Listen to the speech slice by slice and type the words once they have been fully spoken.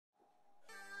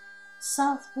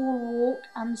South Wall Walk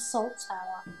and Salt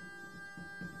Tower.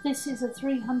 This is a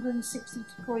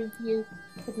 360-degree view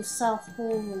of the South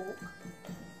Wall Walk.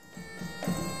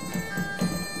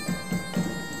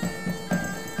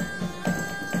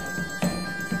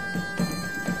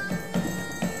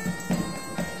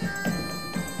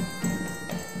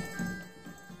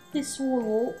 This wall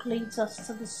walk leads us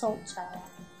to the Salt Tower.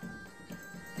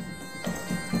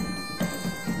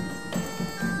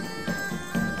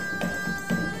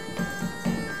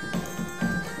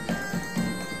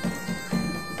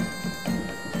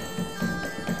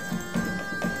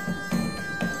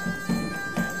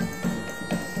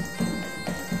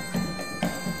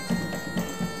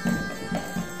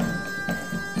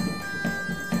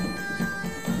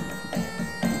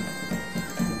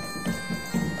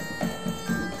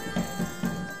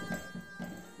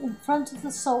 In front of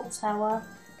the Salt Tower,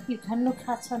 you can look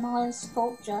at an iron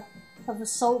sculpture of a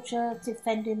soldier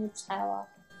defending the tower.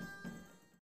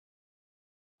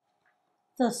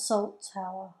 The Salt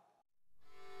Tower.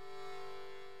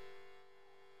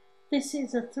 This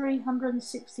is a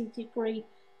 360-degree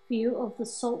view of the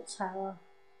Salt Tower.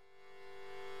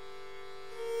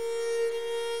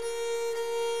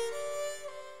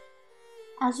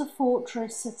 As a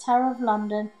fortress, the Tower of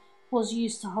London was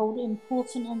used to hold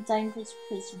important and dangerous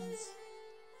prisoners.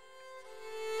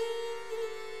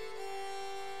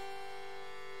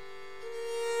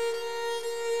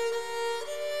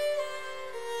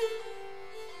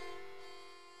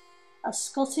 A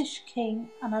Scottish king,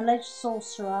 an alleged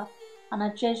sorcerer, and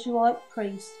a Jesuit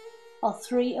priest are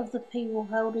three of the people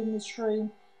held in this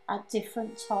room at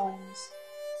different times.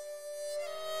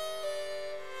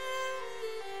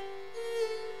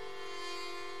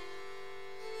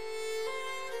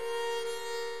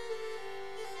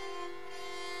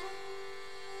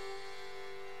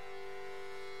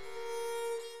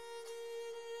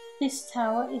 This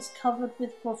tower is covered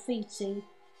with graffiti,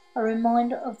 a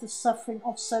reminder of the suffering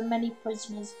of so many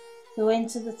prisoners who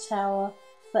entered the tower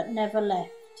but never left.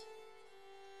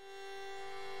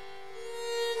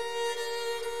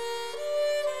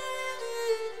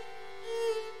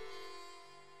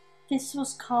 This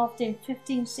was carved in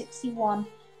 1561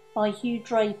 by Hugh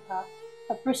Draper,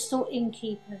 a Bristol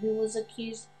innkeeper who was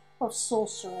accused of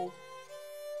sorcery.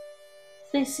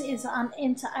 This is an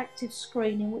interactive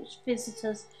screen in which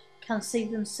visitors can see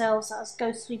themselves as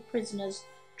ghostly prisoners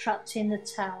trapped in the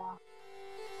tower.